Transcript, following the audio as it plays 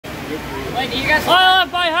Wait, do you guys? I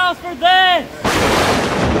left my house for this.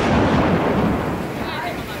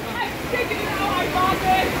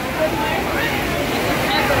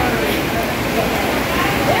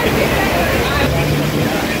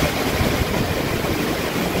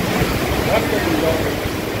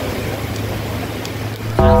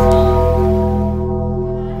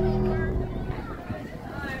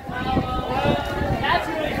 That's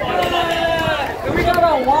really fun. We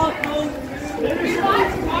gotta walk home.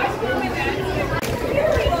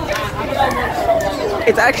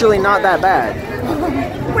 It's actually not that bad.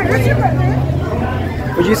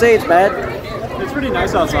 Would you say it's bad? It's pretty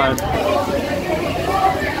nice outside.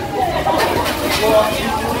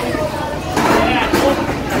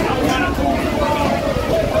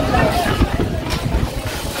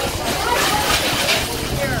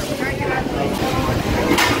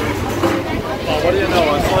 Oh, what do you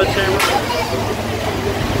know? A sledgehammer?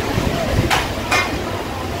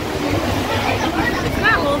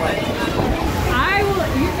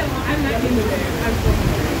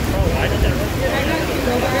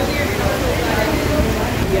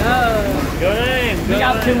 We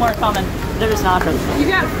got 2 more coming. There's nachos. You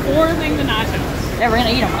got 4 things of nachos. Yeah, we're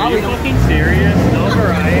gonna eat them. Are you fucking serious? No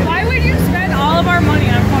variety. Why would you spend all of our money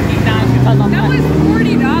on fucking nachos? That was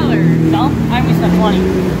 $40. No, I only spent 20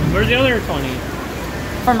 Where's the other 20?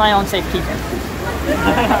 for my own safekeeping.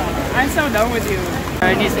 I'm so done with you.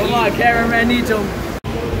 Come on, cameraman needs them.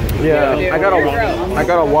 Yeah, I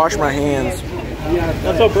gotta wash my hands.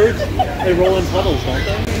 That's how birds, they roll in puddles, don't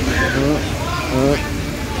they?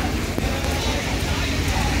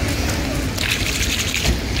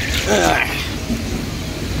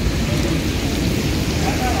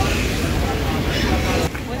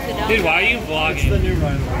 Dude, why are you vlogging? It's the new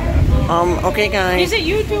rival. Okay guys. He's a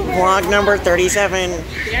YouTuber. Vlog number 37.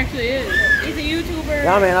 He actually is. He's a YouTuber.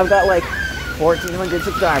 Yeah man, I've got like 1,400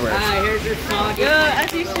 subscribers. Here's your vlog. Yeah,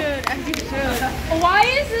 as you should, as you should. Why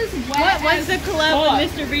is this wet? When's the collab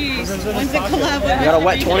with Mr. Beast? When's the collab with Mr. Beast? You got a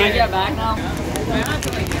wet 20? Can I get back now?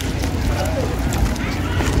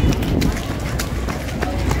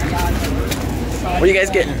 What are you guys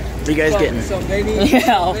getting? What are you guys getting? So many,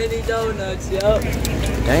 Yeah. many donuts, yep.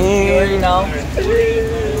 Dang. You know.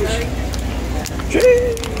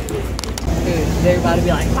 Dude, everybody be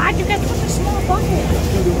like, Why'd you get such a small bucket?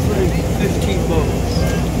 15 bucks.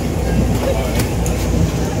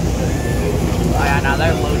 Oh yeah, now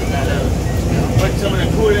they're loading that up. Put some of the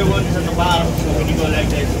cooler ones at the bottom so when you go like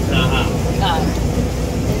this, it's not hot.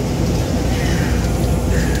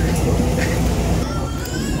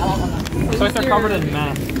 It's like they're covered in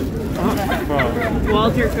mess. Bro.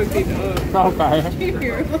 Walter cooked these up. Okay.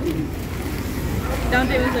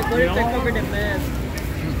 Dante was like, what if they're covered in mess?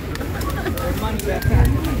 Money back.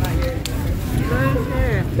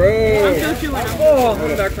 Dang. I'm so chewing. Oh,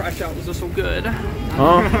 that crash out was just so good.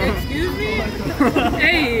 Huh? Excuse me?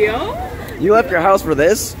 Hey, yo. You left your house for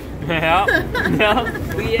this? Yeah.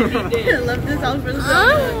 Yeah. We I love this house for the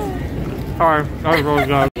sun. Sorry, that was really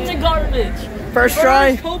good. It's a garbage. First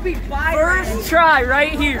try? First try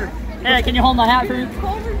right here. Hey, can you hold my hat for me?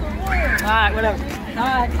 Alright, whatever.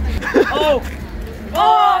 Alright. Oh!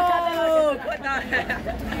 Oh! What the heck?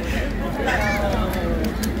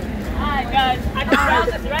 Alright, guys. I just found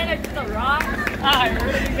this right next to the rock. Alright,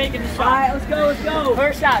 we're gonna be making the shot. Alright, let's go, let's go.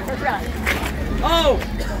 First shot, first shot. Oh!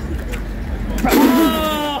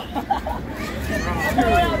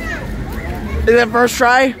 Is that first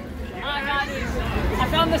try? I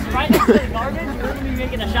found this right next to the garbage. We're gonna be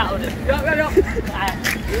making a shot with it. Go, go, go.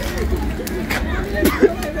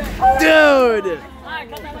 Dude! Alright,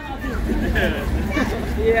 cut that one out too.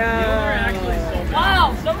 Yeah.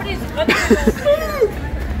 Wow, somebody's looking at this.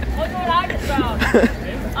 Look what I just found.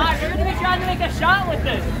 Alright, we're gonna be trying to make a shot with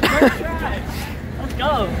this. First try. Let's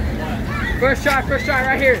go. First shot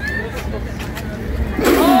right here.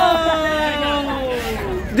 Oh!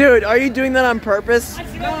 Dude, are you doing that on purpose? I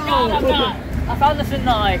swear to God, I'm not. I found this in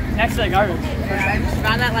the, like, next to the garbage. I just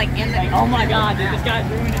found that, like, in the... Oh my God, dude, this guy's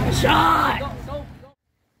ruining the shot!